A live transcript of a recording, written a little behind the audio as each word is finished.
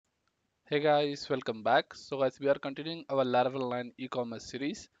Hey guys, welcome back. So guys, we are continuing our Laravel 9 e-commerce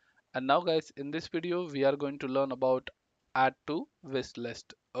series. And now guys, in this video, we are going to learn about add to wish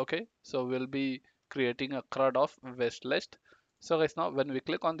list. Okay, so we'll be creating a CRUD of wish list. So guys, now when we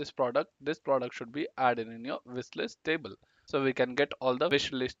click on this product should be added in your wish list table. So we can get all the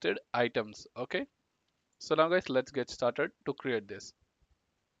wish listed items. Okay, so now guys, let's get started to create this.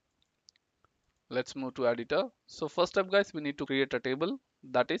 Let's move to editor. So first up guys, we need to create a table,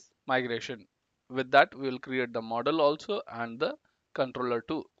 that is migration. With that we will create the model also and the controller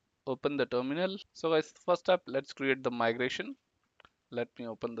too. Open the terminal. So guys, first up let's create the migration. Let me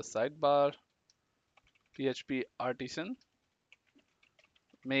open the sidebar. PHP artisan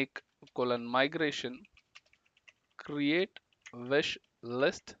make migration create wish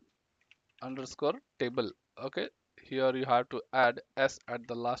list underscore table. Okay, here you have to add s at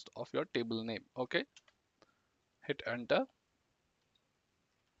the last of your table name. Okay, hit enter.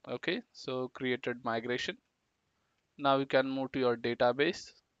 Okay, so created migration. Now you can move to your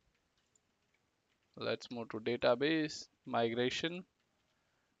database. Let's move to database, migration,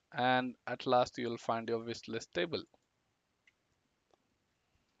 and at last you'll find your wish list table.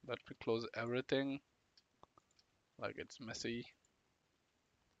 Let me close everything like it's messy.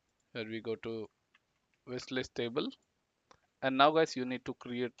 Here we go to wish list table. And now guys, you need to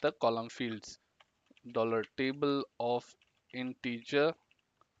create the column fields. $table of integer,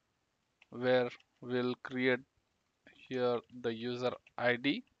 where we'll create here the user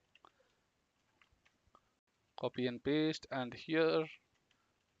ID. Copy and paste, and here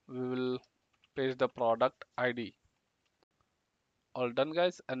we will paste the product ID. All done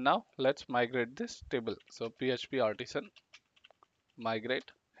guys, and now let's migrate this table. So PHP artisan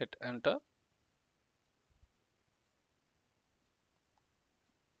migrate, hit enter.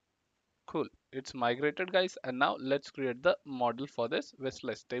 Cool, it's migrated guys, and now let's create the model for this wish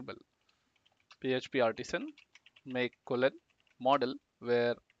list table. PHP artisan make model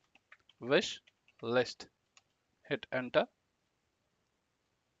where wish list, hit enter.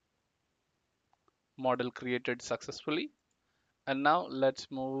 Model created successfully, and now let's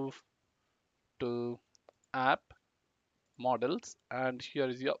move to app models, and here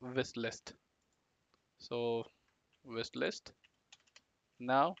is your wish list. So wish list.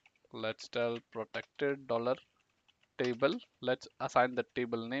 Now let's tell protected $table. Let's assign the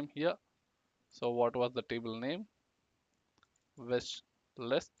table name here. So what was the table name? Wish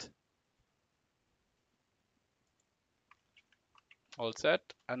list. All set.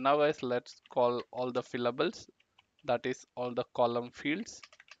 And now guys, let's call all the fillables, that is all the column fields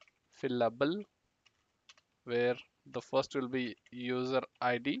fillable, where the first will be user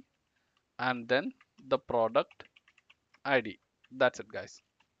ID and then the product ID. That's it guys.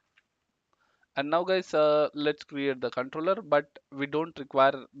 And now guys, let's create the controller, but we don't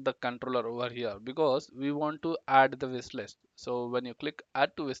require the controller over here because we want to add the wish list. So when you click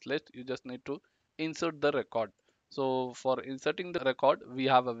add to wish list, you just need to insert the record. So for inserting the record, we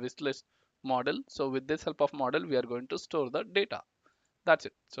have a wish list model. So with this help of model, we are going to store the data. That's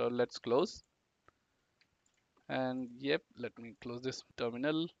it. So let's close. And yep, let me close this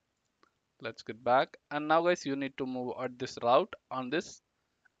terminal. Let's get back. And now guys, you need to move at this route on this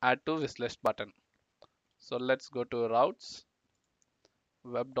add to wish list button. So let's go to routes,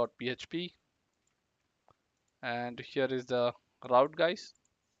 web.php, and here is the route guys.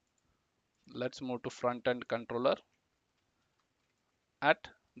 Let's move to front end controller at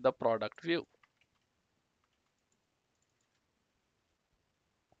the product view.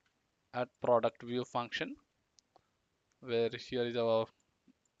 At product view function, where here is our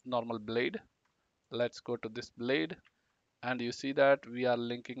normal blade. Let's go to this blade, and you see that we are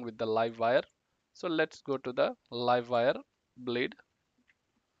linking with the Livewire. So let's go to the Livewire blade.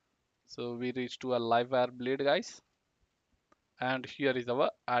 So we reach to a Livewire blade guys, and here is our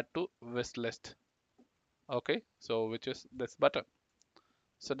add to wish list. Okay, so which is this button.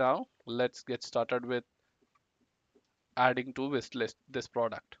 So now let's get started with adding to wish list this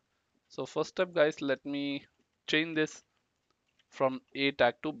product. So first step guys, let me change this from a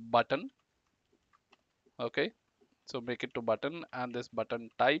tag to button. Okay, so make it to button, and this button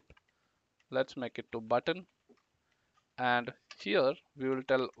type, let's make it to button. And here we will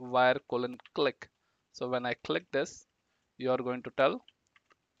tell wire click. So when I click this, you are going to tell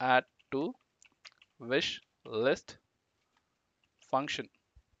add to wish list function.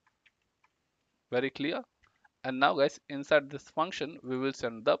 Very clear. And now guys, inside this function we will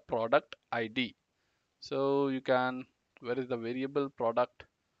send the product ID. So you can, where is the variable product?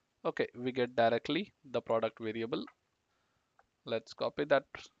 Okay, we get directly the product variable. Let's copy that,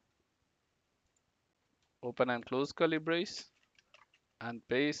 open and close curly brace, and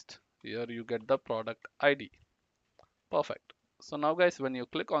paste. Here you get the product ID. Perfect. So now guys, when you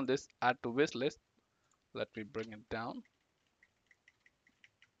click on this add to wish list, let me bring it down.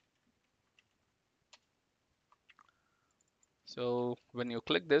 So when you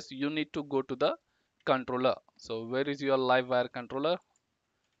click this, you need to go to the controller. So where is your Livewire controller?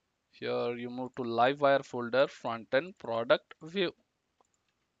 Here you move to Livewire folder, front end, product, view.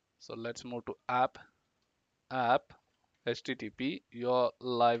 So let's move to app, HTTP, your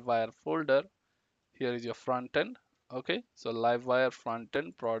Livewire folder. Here is your front end. Okay, so Livewire front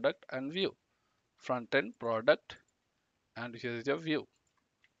end, product and view. Front end, product, and here is your view.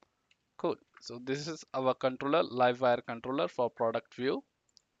 Cool. So this is our controller, Livewire controller for product view.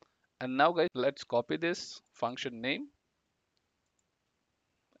 And now guys, let's copy this function name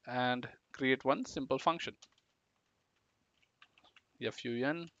and create one simple function.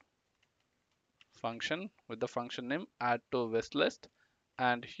 Fun function with the function name add to wish list,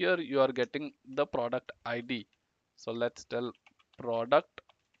 and here you are getting the product ID. So let's tell product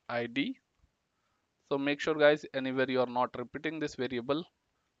ID. So make sure guys, anywhere you are not repeating this variable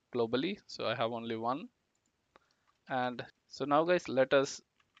globally. So I have only one. And so now guys, let us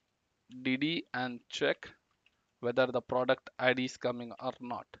dd and check whether the product ID is coming or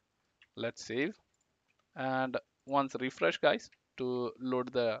not. Let's save and once refresh guys to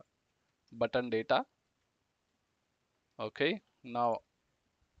load the button data. Okay, now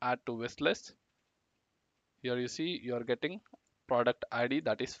add to wish list. Here you see you are getting product ID,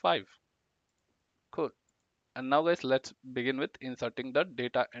 that is 5. Cool. And now guys, let's begin with inserting the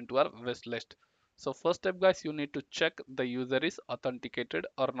data into our wish list. So first step guys, you need to check the user is authenticated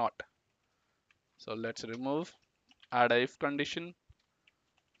or not. So let's remove add a if condition,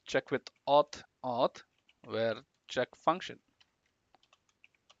 check with auth where check function.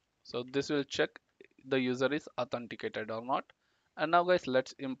 So this will check the user is authenticated or not. And now guys,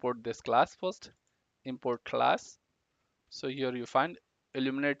 let's import this class first. Import class. So here you find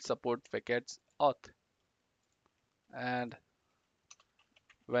illuminate support vacates auth, and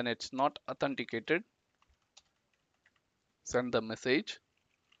when it's not authenticated, send the message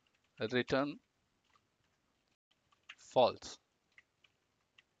return false.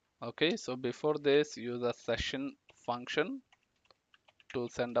 Okay, so before this, use a session function to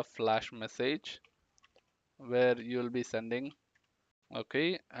send a flash message where you'll be sending.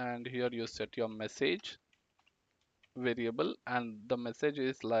 Okay, and here you set your message variable, and the message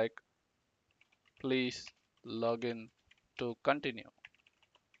is like please log in to continue.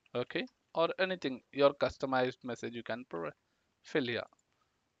 Okay, or anything, your customized message you can fill here.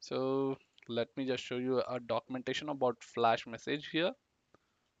 So let me just show you a documentation about flash message here.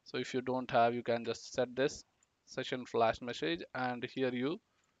 So if you don't have, you can just set this session flash message, and here you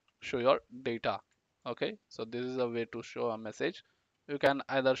show your data. Okay, so this is a way to show a message. You can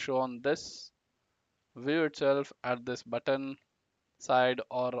either show on this view itself, at this button side,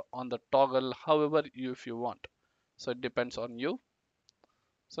 or on the toggle, however if you want. So it depends on you.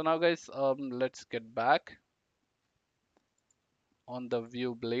 So now guys, let's get back on the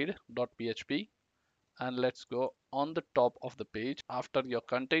view blade.php, and let's go on the top of the page. After your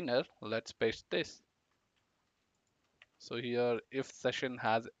container, let's paste this. So here, if session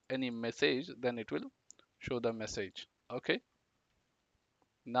has any message, then it will show the message. Okay,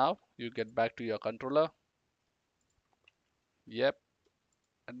 now you get back to your controller. Yep.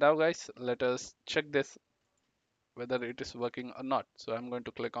 And now guys, let us check this whether it is working or not. So I'm going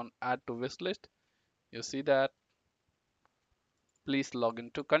to click on add to wish list. You see that please log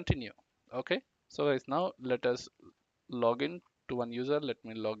in to continue. Okay, so guys, now let us log in to one user. Let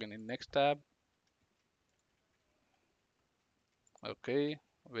me log in next tab. Okay,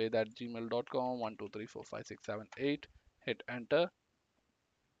 with at gmail.com 1234567 hit enter.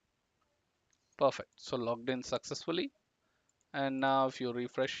 Perfect. So logged in successfully, and now if you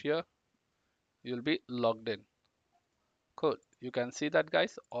refresh here, you'll be logged in. Cool. You can see that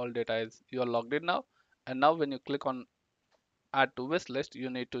guys, all data is you're logged in now. And now when you click on add to wish list,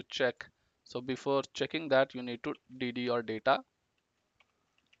 you need to check. So before checking that, you need to dd your data.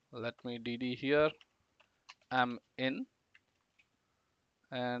 Let me dd here. I'm in,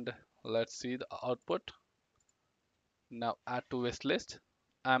 and let's see the output. Now add to wish list.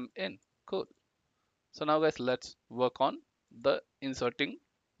 I'm in. Cool. So now guys, let's work on the inserting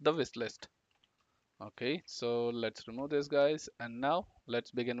the wish list. Okay, so let's remove this guys, and now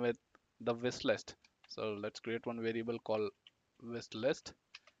let's begin with the wish list. So let's create one variable called wish list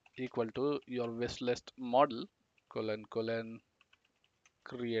equal to your wish list model colon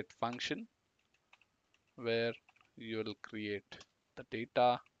create function where you will create the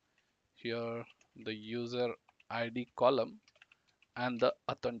data here, the user ID column, and the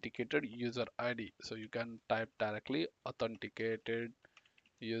authenticated user ID. So you can type directly authenticated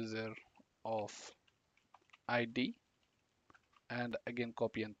user of ID, and again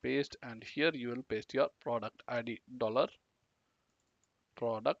copy and paste, and here you will paste your product ID, dollar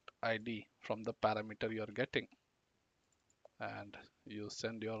product ID from the parameter you're getting, and you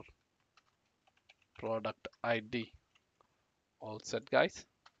send your product ID. All set, guys.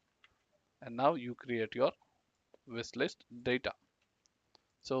 And now you create your wishlist data.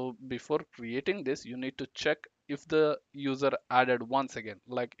 So before creating this, you need to check if the user added once again.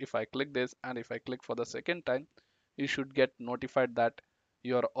 Like if I click this and if I click for the second time, you should get notified that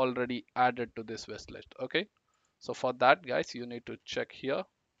you're already added to this wishlist. Okay. So for that, guys, you need to check here.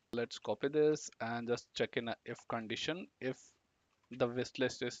 Let's copy this and just check in a if condition if the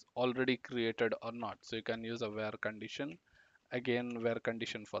wishlist is already created or not. So you can use a where condition, again where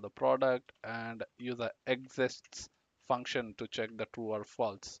condition for the product, and use a exists function to check the true or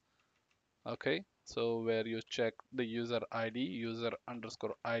false. Okay, so where you check the user ID, user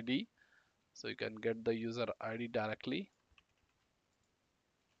underscore ID, so you can get the user ID directly,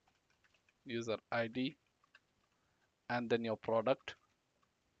 user ID, and then your product.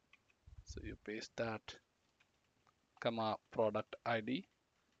 So you paste that, comma product ID.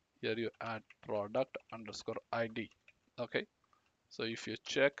 Here you add product underscore ID. Okay, so if you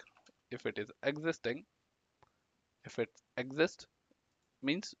check if it is existing, if it exists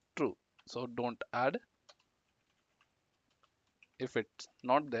means true, so don't add. If it's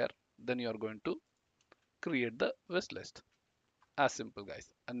not there, then you are going to create the wish list. As simple, guys.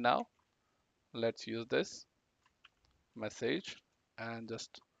 And now let's use this message and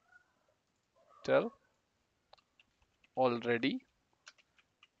just tell already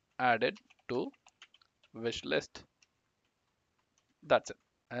added to wish list. That's it.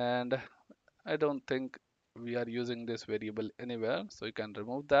 And I don't think we are using this variable anywhere, so you can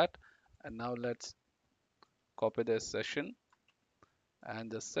remove that. And now let's copy this session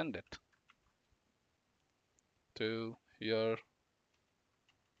and just send it to your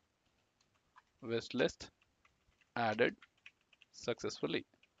wish list added successfully.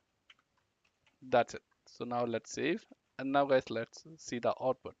 That's it. So now let's save. And now, guys, let's see the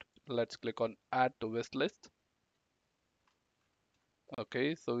output. Let's click on add to wish list.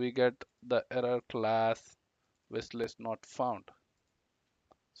 Okay, so we get the error class wishlist not found.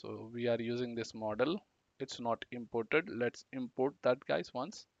 So we are using this model. It's not imported. Let's import that, guys,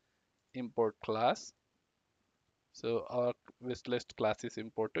 once. Import class. So our wishlist class is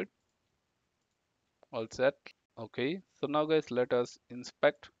imported. All set. Okay, so now, guys, let us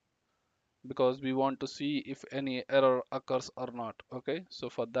inspect because we want to see if any error occurs or not. Okay, so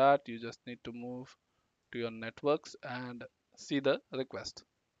for that you just need to move to your networks and see the request.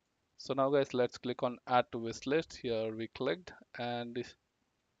 So now, guys, let's click on add to wish list. Here we clicked and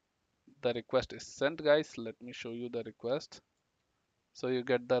the request is sent, guys. Let me show you the request. So you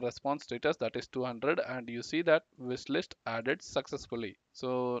get the response status, that is 200, and you see that wish list added successfully.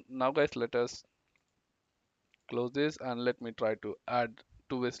 So now, guys, let us close this and let me try to add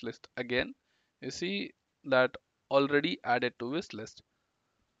to wish list again. You see that already added to wish list.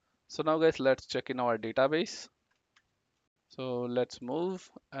 So now, guys, let's check in our database. So let's move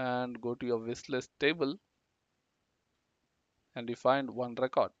and go to your wish list table and you find one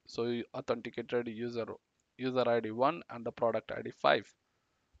record. So you authenticated user ID 1 and the product ID 5.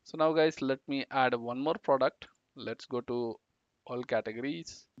 So now, guys, let me add one more product. Let's go to all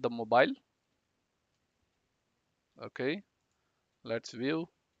categories, the mobile. Okay, let's view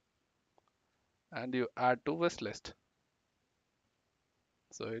and you add to wish list.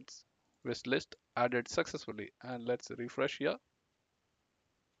 So it's wish list added successfully, and let's refresh here.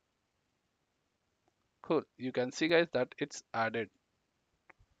 Cool, you can see, guys, that it's added.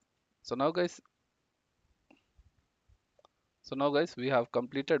 So now, guys, we have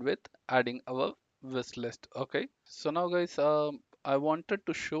completed with adding our wish list. Okay, so now, guys, I wanted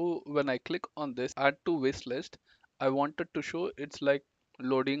to show when I click on this add to wish list, I wanted to show it's like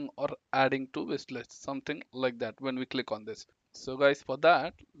loading or adding to wish list, something like that when we click on this. So, guys, for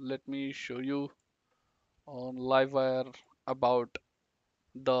that, let me show you on Livewire about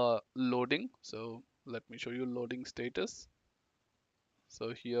the loading. So let me show you loading status.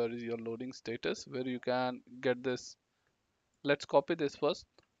 So here is your loading status where you can get this. Let's copy this first.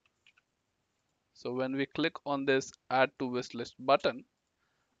 So when we click on this add to wish list button,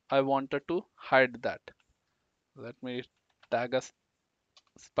 I wanted to hide that. Let me tag a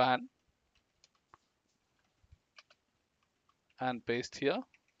span and paste here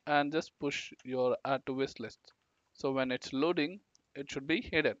and just push your add to wish list. So when it's loading, it should be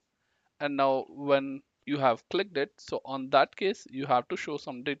hidden. And now when you have clicked it, so on that case you have to show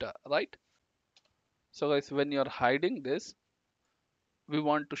some data, right? So guys, when you're hiding this, we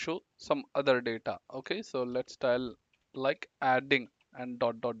want to show some other data. Okay, so let's tell like adding and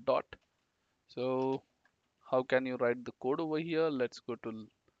dot dot dot. So how can you write the code over here? Let's go to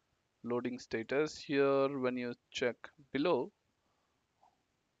loading status. Here when you check below,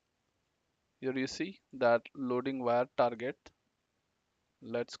 here you see that loading wire target.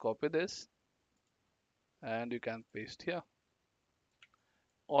 Let's copy this and you can paste here.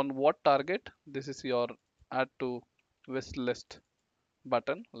 On what target? This is your add to wish list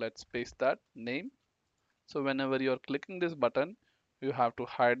button. Let's paste that name. So whenever you're clicking this button, you have to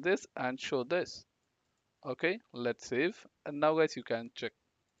hide this and show this. Okay, let's save. And now guys, you can check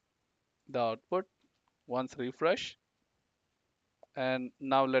the output once refresh. And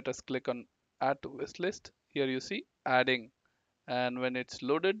now let us click on add to wish list. Here you see adding, and when it's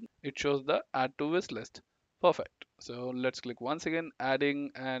loaded, it shows the add to wish list. Perfect. So let's click once again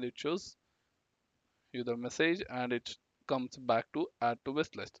adding, and it shows you the message and it comes back to add to wish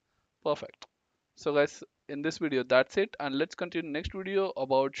list. Perfect. So guys, in this video that's it, and let's continue next video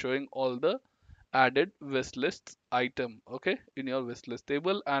about showing all the added wish list item, okay, in your wish list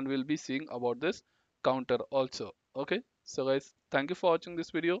table, and we'll be seeing about this counter also. Okay, so guys, thank you for watching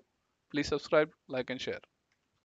this video. Please subscribe, like and share.